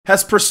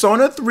Has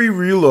Persona 3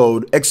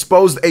 Reload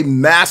exposed a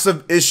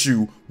massive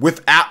issue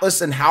with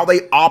Atlus and how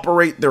they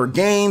operate their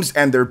games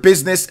and their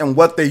business and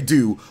what they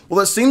do?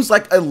 Well, it seems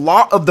like a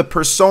lot of the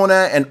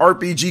Persona and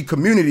RPG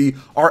community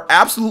are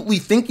absolutely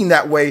thinking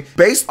that way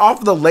based off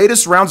of the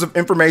latest rounds of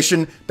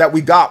information that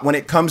we got when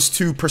it comes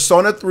to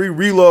Persona 3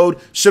 Reload,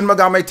 Shin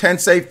Megami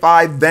Tensei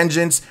V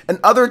Vengeance, and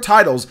other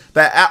titles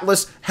that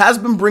Atlus has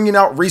been bringing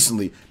out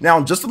recently.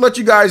 Now, just to let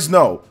you guys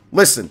know,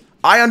 listen,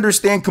 I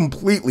understand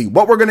completely.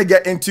 What we're going to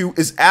get into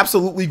is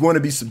absolutely going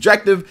to be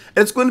subjective,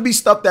 and it's going to be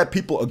stuff that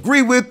people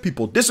agree with,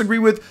 people disagree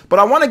with, but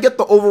I want to get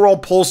the overall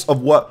pulse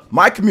of what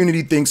my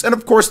community thinks, and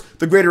of course,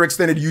 the greater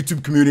extended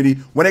YouTube community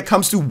when it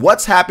comes to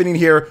what's happening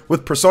here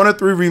with Persona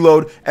 3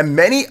 Reload and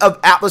many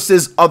of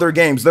Atlus's other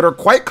games that are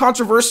quite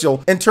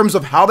controversial in terms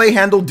of how they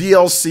handle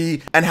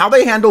DLC and how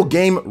they handle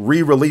game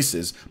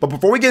re-releases. But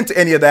before we get into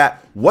any of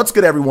that, what's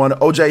good everyone?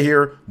 OJ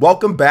here.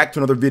 Welcome back to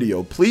another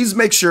video. Please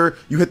make sure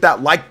you hit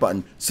that like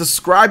button,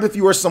 subscribe if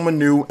you are someone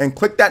new, and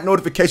click that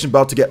notification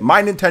bell to get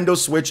my Nintendo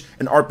Switch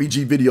and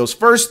RPG videos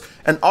first.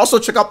 And also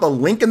check out the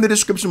link in the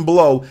description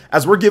below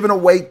as we're giving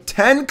away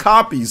 10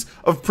 copies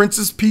of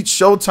Princess Peach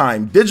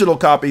Showtime, digital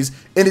copies,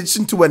 in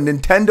addition to a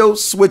Nintendo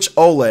Switch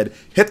OLED.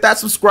 Hit that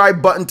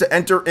subscribe button to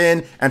enter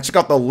in and check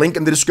out the link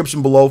in the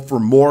description below for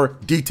more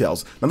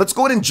details. Now let's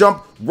go ahead and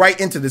jump right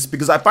into this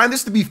because I find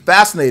this to be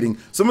fascinating.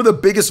 Some of the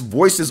biggest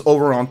voices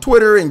over on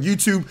Twitter and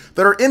YouTube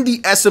that are in the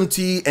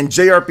SMT and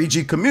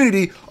JRPG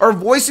community are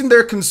voicing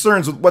their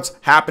concerns with what's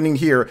happening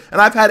here. And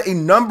I've had a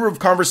number of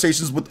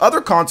conversations with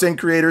other content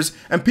creators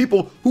and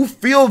people who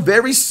feel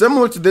very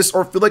similar to this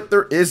or feel like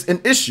there is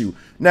an issue.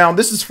 Now,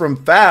 this is from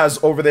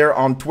Faz over there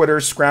on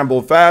Twitter,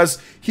 Scramble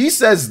Faz. He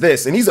says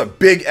this, and he's a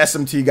big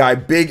SMT guy,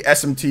 big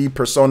SMT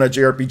Persona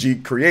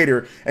JRPG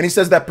creator, and he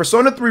says that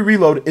Persona 3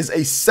 Reload is a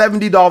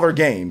 $70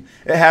 game.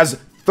 It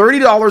has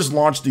 $30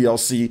 launch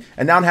DLC,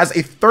 and now it has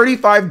a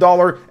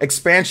 $35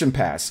 expansion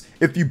pass.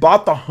 If you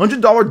bought the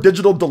 $100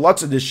 digital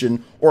deluxe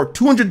edition or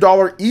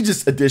 $200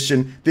 Aegis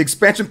edition, the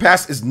expansion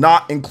pass is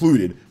not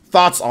included.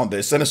 Thoughts on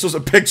this? And it's just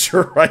a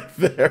picture right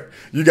there.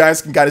 You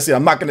guys can kind of see.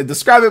 I'm not going to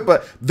describe it,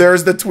 but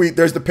there's the tweet,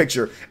 there's the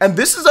picture. And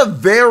this is a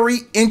very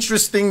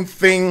interesting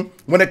thing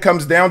when it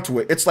comes down to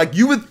it. It's like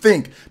you would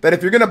think that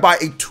if you're going to buy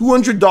a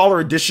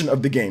 $200 edition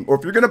of the game, or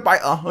if you're going to buy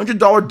a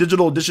 $100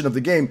 digital edition of the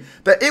game,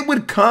 that it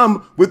would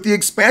come with the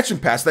expansion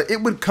pass, that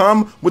it would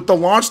come with the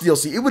launch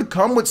DLC, it would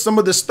come with some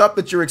of the stuff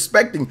that you're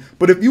expecting.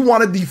 But if you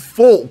wanted the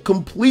full,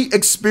 complete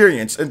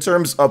experience in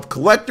terms of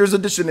collector's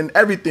edition and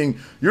everything,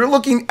 you're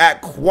looking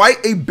at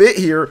quite a bit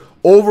here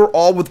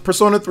overall with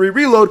Persona 3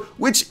 Reload,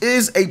 which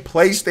is a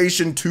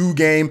PlayStation 2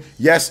 game.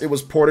 Yes, it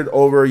was ported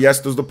over. Yes,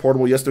 there's the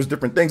portable. Yes, there's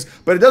different things,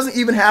 but it doesn't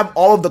even have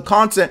all of the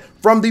content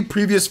from the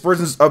previous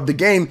versions of the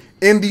game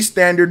in the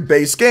standard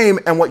base game.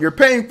 And what you're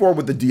paying for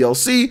with the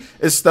DLC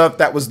is stuff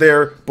that was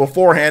there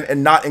beforehand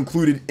and not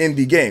included in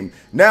the game.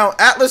 Now,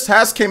 Atlus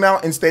has came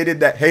out and stated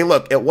that, hey,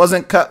 look, it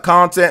wasn't cut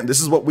content. This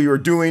is what we were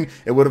doing.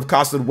 It would have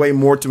costed way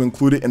more to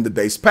include it in the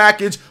base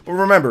package. But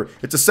remember,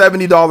 it's a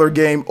 $70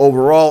 game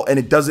overall, and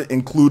it doesn't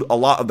include a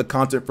lot of the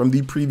content from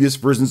the previous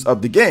versions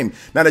of the game.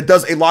 Now, it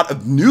does a lot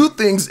of new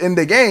things in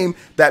the game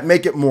that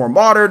make it more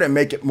modern and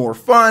make it more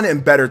fun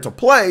and better to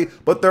play,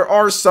 but there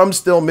are some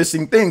still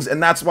missing things,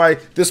 and that's why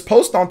this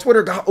post on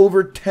Twitter got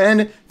over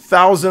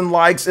 10,000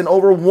 likes and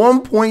over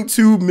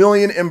 1.2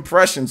 million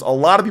impressions. A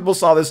lot of people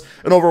saw this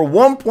and over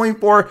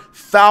 1.4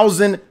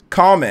 thousand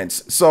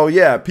comments. So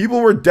yeah,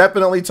 people were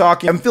definitely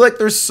talking. I feel like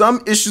there's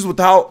some issues with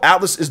how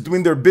Atlus is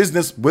doing their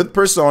business with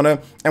Persona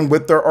and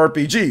with their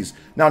RPGs.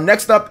 Now,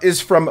 next up is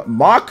from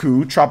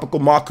Maku, Tropical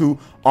Maku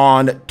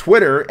on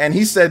Twitter, and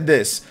he said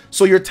this: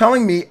 so you're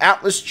telling me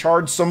Atlus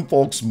charged some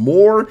folks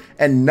more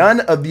and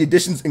none of the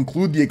editions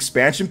include the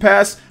expansion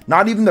pass,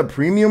 not even the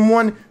premium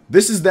one?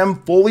 This is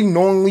them fully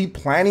knowingly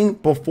planning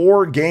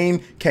before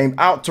game came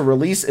out to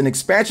release an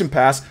expansion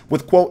pass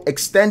with, quote,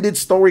 extended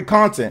story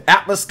content.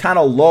 Atlus kind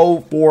of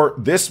low for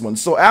this one.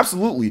 So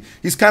absolutely,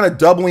 he's kind of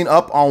doubling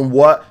up on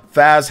what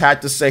Faz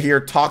had to say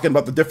here, talking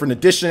about the different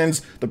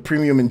editions, the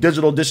premium and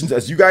digital editions.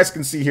 As you guys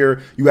can see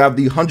here, you have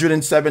the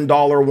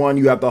 $107 one,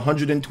 you have the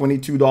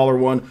 $122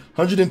 one,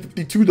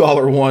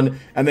 $152 one,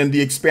 and then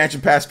the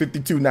expansion pass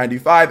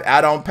 $52.95,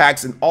 add-on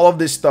packs, and all of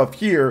this stuff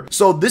here.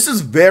 So this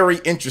is very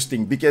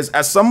interesting because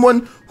as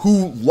someone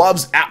who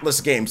loves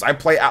Atlus games, I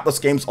play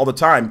Atlus games all the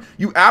time,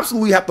 you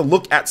absolutely have to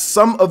look at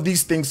some of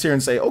these things here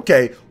and say,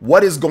 okay,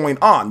 what is going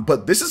on?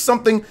 But this is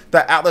something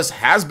that Atlus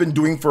has been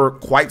doing for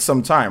quite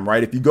some time,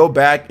 right? If you go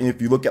back and if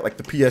you look at like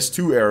the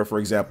PS2 era, for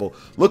example,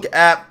 look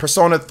at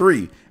Persona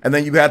 3, and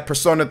then you had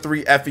Persona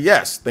 3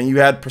 FES, then you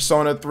had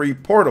Persona 3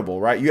 Portable,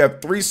 right? You have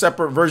 3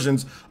 separate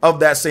versions of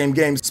that same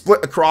game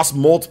split across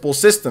multiple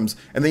systems,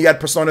 and then you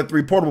had Persona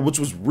 3 Portable, which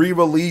was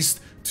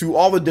re-released to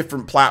all the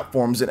different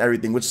platforms and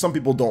everything, which some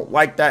people don't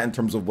like that in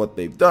terms of what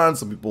they've done.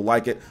 Some people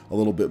like it a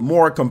little bit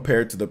more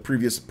compared to the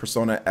previous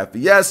Persona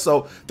FES.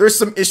 So there's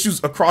some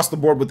issues across the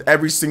board with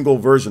every single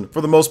version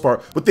for the most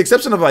part, with the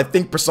exception of, I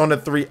think, Persona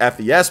 3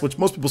 FES, which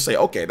most people say,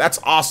 okay, that's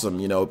awesome.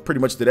 You know,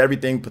 pretty much did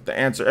everything, put the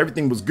answer,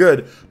 everything was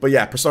good. But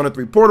yeah, Persona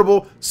 3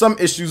 Portable, some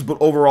issues, but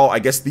overall, I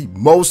guess the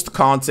most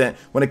content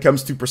when it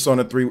comes to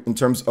Persona 3 in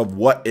terms of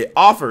what it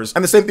offers.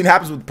 And the same thing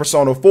happens with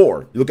Persona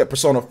 4. You look at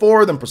Persona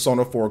 4, then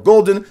Persona 4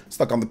 Golden,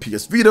 stuck on the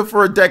PS Vita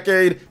for a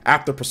decade,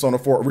 after Persona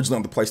 4 originally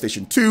on the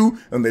PlayStation 2,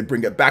 and they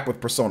bring it back with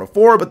Persona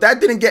 4, but that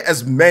didn't get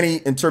as many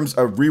in terms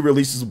of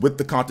re-releases with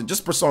the content,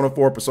 just Persona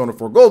 4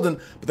 Golden.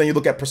 But then you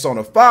look at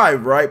Persona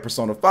 5, right?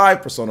 Persona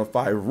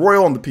 5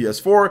 Royal on the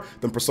PS4,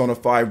 then Persona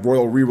 5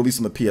 Royal re-release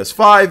on the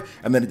PS5,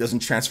 and then it doesn't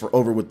transfer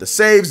over with the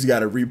saves. You got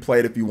to replay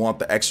it if you want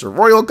the extra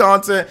Royal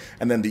content,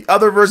 and then the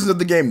other versions of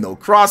the game, no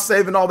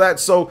cross-save and all that.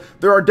 So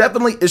there are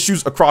definitely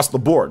issues across the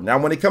board. Now,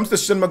 when it comes to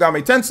Shin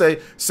Megami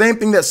Tensei, same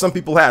thing that some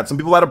people had. Some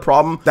people had a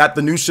problem that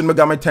the new Shin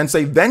Megami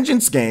Tensei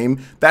Vengeance game,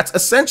 that's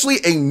essentially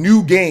a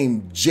new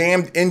game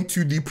jammed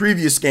into the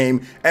previous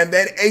game, and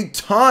then a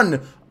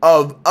ton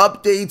of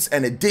updates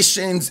and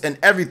additions and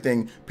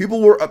everything.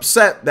 People were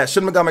upset that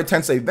Shin Megami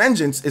Tensei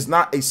Vengeance is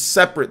not a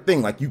separate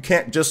thing. Like, you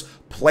can't just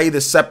play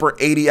the separate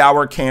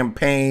 80-hour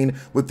campaign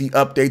with the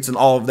updates and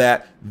all of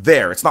that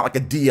there. It's not like a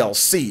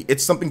DLC.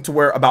 It's something to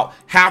where about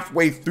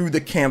halfway through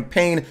the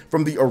campaign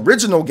from the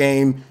original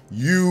game,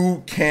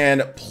 you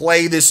can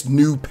play this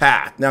new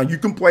path. Now, you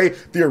can play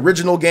the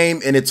original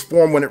game in its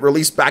form when it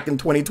released back in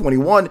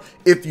 2021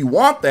 if you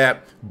want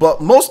that,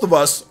 but most of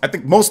us, I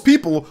think most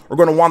people, are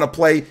going to want to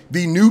play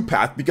the new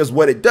path, because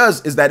what it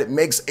does is that it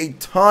makes a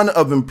ton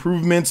of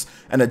improvements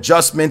and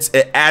adjustments.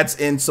 It adds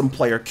in some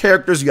player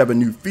characters. You have a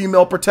new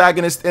female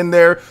protagonist in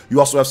there. You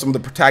also have some of the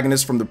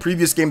protagonists from the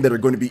previous game that are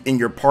going to be in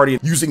your party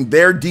using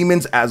their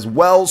demons as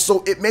well.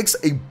 So it makes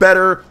a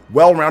better,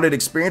 well-rounded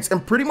experience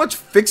and pretty much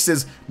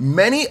fixes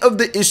many of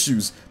the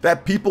issues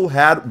that people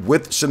had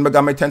with Shin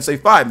Megami Tensei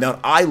V. Now,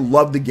 I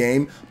love the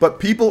game, but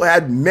people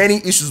had many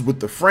issues with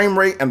the frame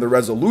rate and the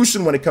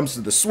resolution when it comes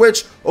to the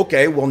Switch.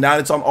 Okay, well, now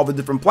it's on all the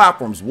different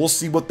platforms. We'll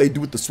see what they do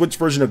with the Switch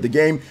version of the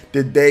game.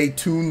 Did they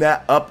tune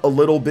that up a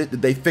little bit?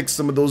 Did they fix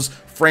some of those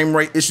frame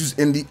rate issues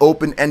in the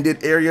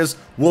open-ended areas?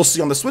 We'll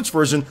see on the Switch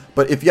version.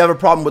 But if you have a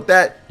problem with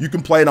that, you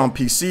can play it on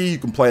PC, you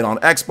can play it on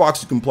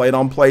Xbox, you can play it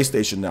on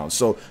PlayStation now.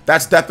 So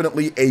that's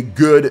definitely a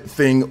good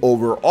thing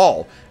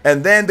overall.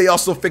 And then they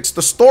also fixed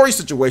the story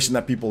situation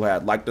that people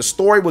had. Like, the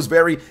story was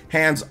very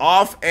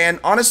hands-off, and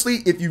honestly,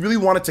 if you really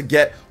wanted to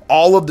get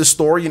all of the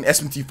story in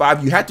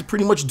SMT5, you had to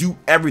pretty much do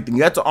everything.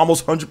 You had to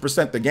almost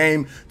 100% the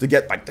game to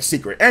get like the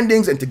secret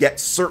endings and to get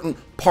certain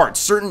parts,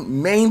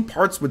 certain main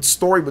parts with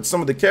story with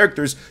some of the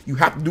characters. You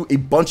have to do a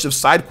bunch of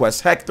side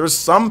quests. Heck, there's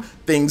some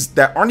things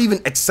that aren't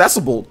even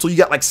accessible till you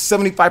get like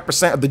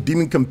 75% of the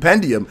Demon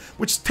Compendium,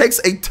 which takes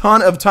a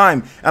ton of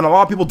time, and a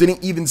lot of people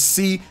didn't even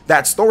see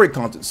that story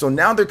content. So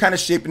now they're kind of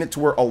shaping it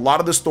to where a lot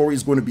of the story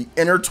is going to be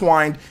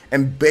intertwined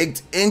and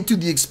baked into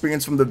the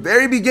experience from the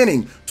very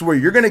beginning, to where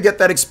you're going to get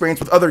that experience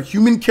with other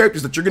human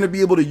characters that you're going to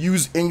be able to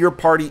use in your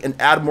party and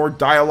add more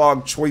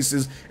dialogue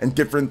choices and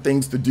different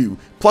things to do.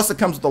 Plus, it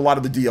comes with a lot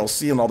of the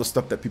DLC and all the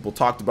stuff that people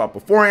talked about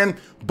beforehand,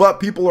 but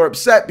people are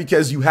upset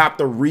because you have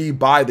to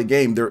re-buy the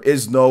game. There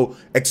is no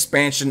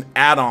expansion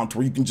add-on to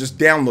where you can just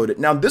download it.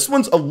 Now, this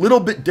one's a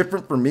little bit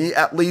different for me,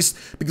 at least,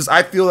 because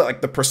I feel that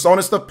like the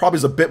Persona stuff probably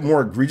is a bit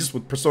more egregious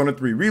with Persona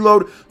 3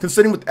 Reload,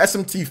 considering with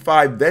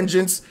SMT5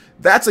 Vengeance,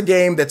 that's a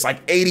game that's like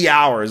 80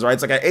 hours, right?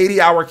 It's like an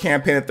 80-hour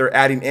campaign that they're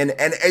adding in,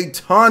 and a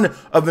ton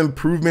of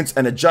improvements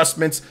and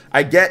adjustments.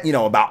 I get, you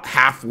know, about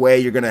halfway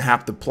you're gonna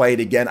have to play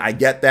it again. I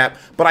get that,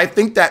 but I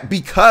think that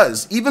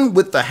because even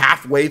with the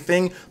halfway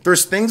thing,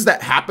 there's things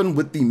that happen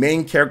with the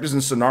main characters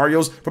and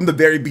scenarios from the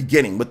very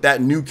beginning, with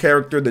that new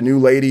character, the new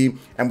lady,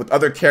 and with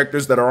other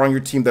characters that are on your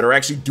team that are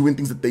actually doing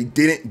things that they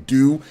didn't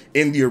do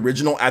in the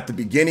original at the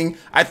beginning.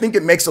 I think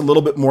it makes a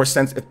little bit more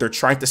sense if they're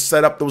trying to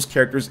set up those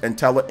characters and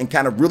tell it and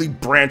kind of really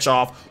branch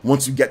off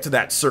once you get to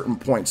that certain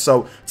point.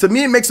 So to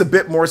me, it makes a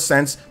bit more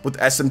sense with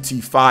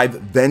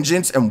SMT5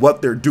 Vengeance and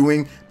what they're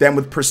doing than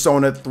with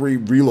Persona 3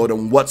 Reload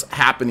and what's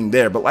happening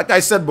there. But like I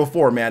said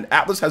before, man,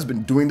 Atlus has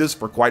been doing this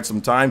for quite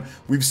some time.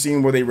 We've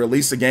seen where they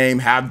release a game,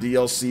 have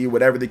DLC,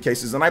 whatever the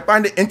case is, and I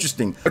find it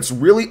interesting. It's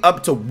really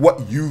up to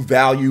what you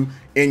value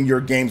in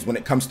your games when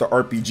it comes to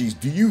RPGs.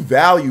 Do you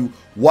value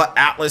what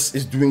Atlus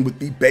is doing with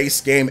the base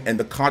game and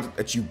the content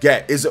that you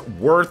get? Is it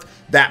worth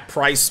that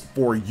price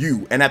for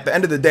you? And at the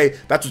end of the day,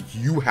 that's what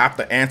you have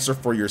to answer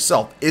for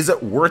yourself. Is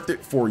it worth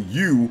it for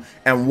you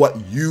and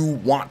what you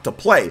want to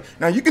play?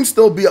 Now, you can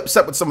still be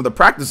upset with some of the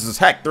practices.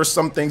 Heck, there's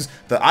some things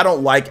that I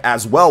don't like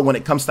as well when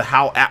it comes to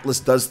how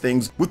Atlus does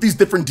things with these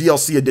different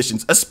DLC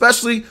editions,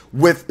 especially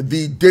with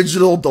the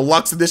digital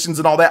deluxe editions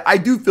and all that. I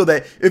do feel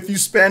that if you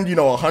spend, you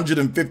know,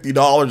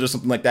 $150 or something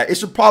something like that. It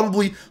should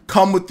probably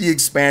come with the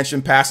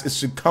expansion pass. It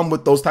should come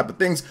with those type of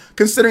things,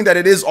 considering that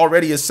it is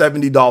already a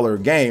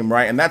 $70 game,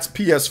 right? And that's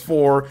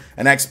PS4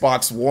 and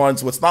Xbox One,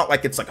 so it's not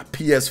like it's like a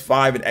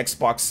PS5 and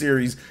Xbox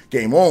Series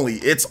game only.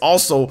 It's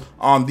also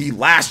on the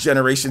last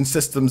generation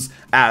systems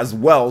as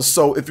well.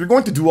 So if you're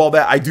going to do all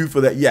that, I do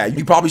feel that, yeah,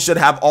 you probably should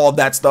have all of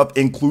that stuff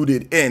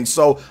included in.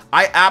 So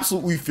I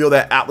absolutely feel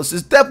that Atlus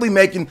is definitely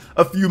making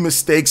a few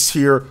mistakes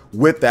here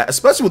with that,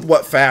 especially with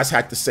what Faz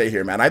had to say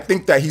here, man. I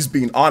think that he's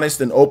being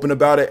honest and open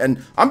about it,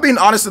 and I'm being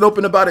honest and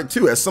open about it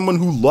too. As someone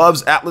who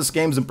loves Atlus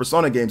games and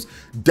Persona games,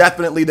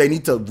 definitely they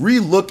need to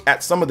re-look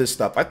at some of this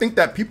stuff. I think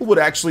that people would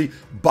actually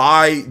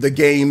buy the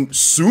game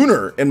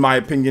sooner, in my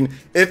opinion,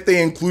 if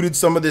they included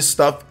some of this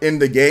stuff in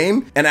the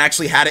game and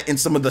actually had it in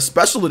some of the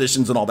special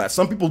editions and all that.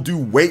 Some people do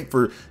wait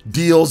for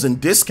deals and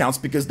discounts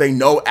because they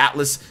know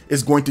Atlus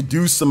is going to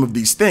do some of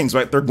these things,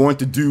 right? They're going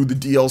to do the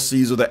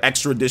DLCs or the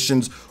extra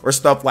editions or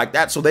stuff like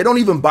that. So they don't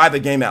even buy the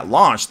game at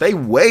launch. They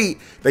wait,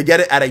 they get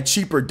it at a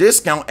cheaper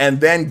discount and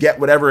then get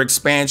whatever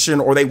expansion,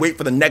 or they wait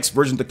for the next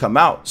version to come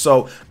out.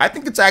 So I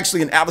think it's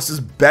actually in Atlus's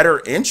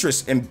better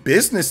interest in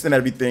business and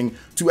everything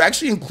to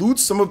actually include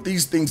some of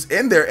these things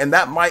in there, and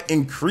that might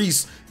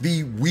increase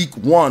the week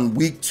 1,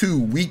 week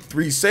 2, week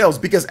 3 sales,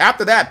 because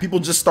after that people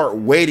just start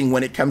waiting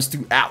when it comes to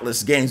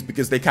Atlus games,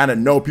 because they kind of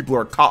know people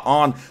are caught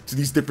on to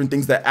these different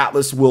things that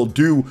Atlus will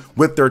do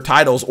with their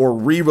titles, or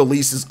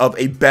re-releases of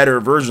a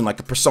better version like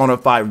a Persona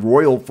 5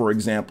 Royal, for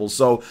example.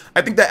 So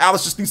I think that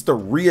Atlus just needs to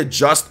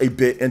readjust a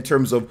bit in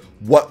terms of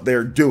what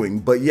they're doing.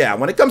 But yeah,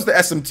 when it comes to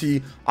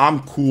SMT,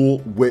 I'm cool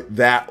with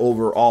that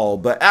overall.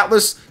 But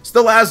Atlus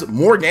still has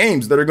more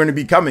games that are going to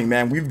be coming,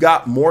 man. We've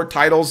got more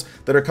titles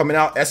that are coming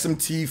out.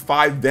 SMT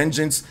 5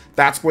 Vengeance,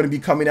 that's going to be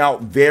coming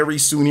out very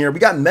soon here. We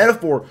got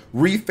Metaphor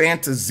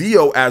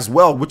ReFantazio as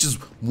well, which is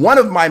one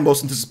of my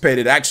most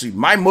anticipated, actually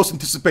my most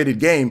anticipated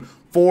game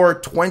for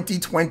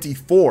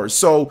 2024.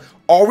 So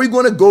are we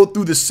going to go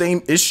through the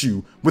same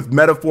issue with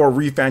Metaphor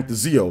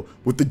ReFantazio,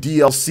 with the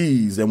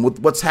DLCs and with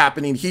what's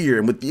happening here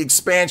and with the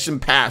expansion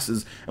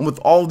passes and with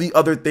all the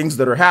other things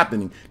that are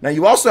happening? Now,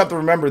 you also have to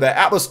remember that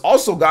Atlus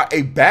also got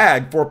a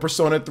bag for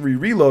Persona 3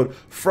 Reload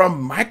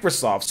from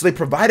Microsoft. So they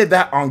provided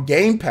that on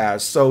Game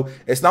Pass. So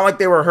it's not like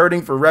they were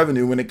hurting for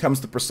revenue when it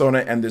comes to Persona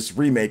and this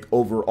remake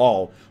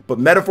overall. But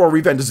Metaphor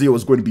ReFantazio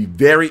is going to be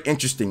very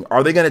interesting.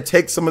 Are they going to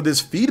take some of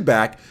this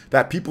feedback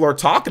that people are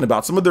talking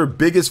about, some of their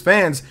biggest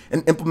fans,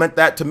 and implement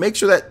that to make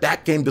sure that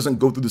that game doesn't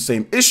go through the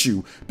same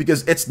issue?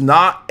 Because it's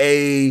not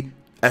a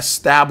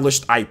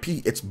established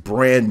IP, it's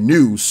brand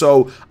new.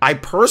 So I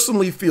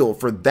personally feel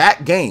for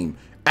that game,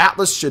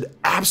 Atlus should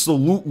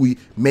absolutely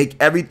make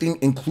everything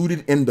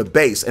included in the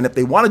base. And if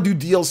they want to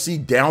do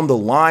DLC down the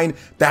line,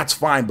 that's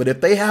fine. But if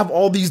they have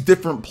all these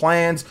different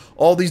plans,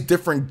 all these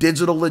different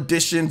digital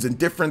editions and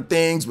different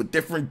things with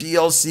different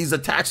DLCs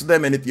attached to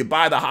them, and if you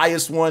buy the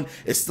highest one,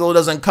 it still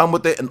doesn't come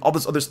with it and all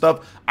this other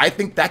stuff, I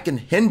think that can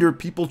hinder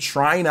people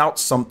trying out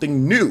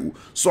something new.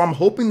 So I'm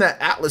hoping that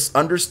Atlus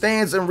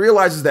understands and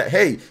realizes that,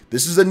 hey,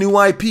 this is a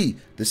new IP.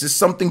 This is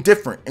something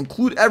different.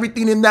 Include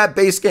everything in that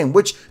base game,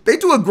 which they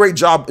do a great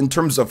job in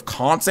terms of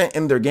content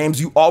in their games.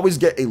 You always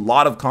get a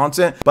lot of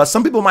content, but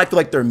some people might feel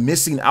like they're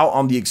missing out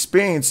on the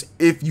experience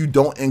if you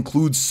don't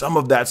include some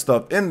of that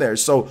stuff in there.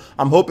 So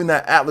I'm hoping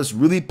that Atlus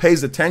really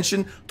pays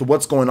attention to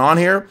what's going on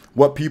here,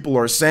 what people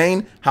are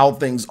saying, how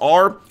things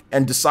are,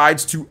 and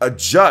decides to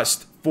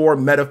adjust for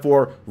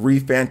Metaphor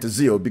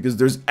ReFantazio, because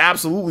there's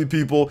absolutely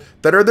people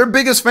that are their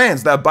biggest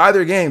fans that buy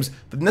their games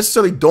that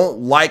necessarily don't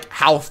like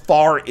how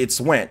far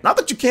it's went. Not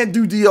that you can't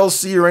do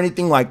DLC or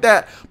anything like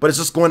that, but it's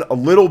just going a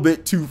little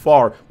bit too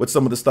far with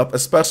some of the stuff,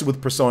 especially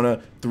with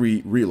Persona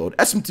 3 Reload.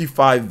 SMT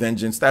 5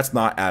 Vengeance, that's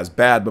not as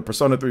bad, but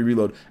Persona 3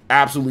 Reload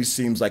absolutely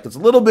seems like it's a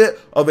little bit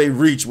of a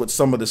reach with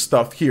some of the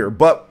stuff here.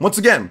 But once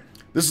again,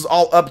 this is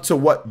all up to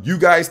what you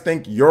guys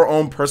think, your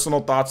own personal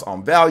thoughts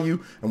on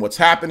value and what's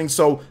happening.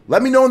 So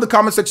let me know in the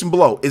comment section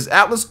below. Is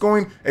Atlus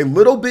going a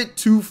little bit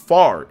too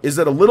far? Is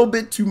it a little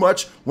bit too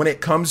much when it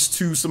comes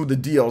to some of the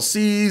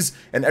DLCs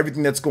and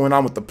everything that's going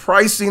on with the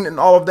pricing and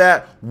all of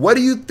that? What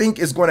do you think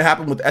is going to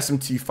happen with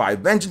SMT 5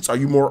 Vengeance? Are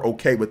you more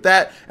okay with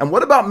that? And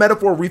what about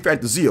Metaphor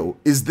ReFantazio?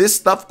 Is this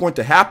stuff going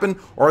to happen,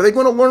 or are they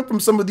going to learn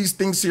from some of these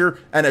things here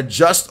and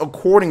adjust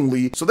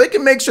accordingly so they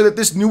can make sure that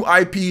this new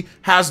IP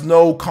has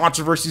no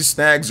controversies,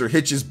 snags, or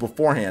hitches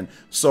beforehand?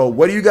 So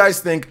what do you guys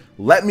think?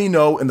 Let me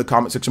know in the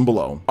comment section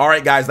below. All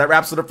right, guys, that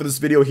wraps it up for this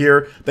video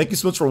here. Thank you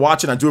so much for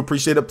watching. I do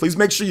appreciate it. Please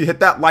make sure you hit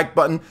that like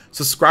button,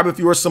 subscribe if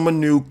you are someone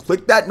new,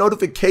 click that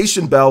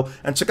notification bell,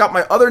 and check out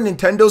my other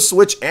Nintendo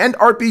Switch and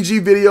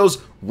RPG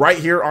videos right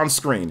here on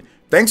screen.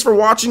 Thanks for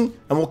watching,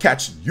 and we'll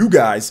catch you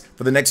guys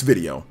for the next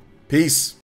video. Peace.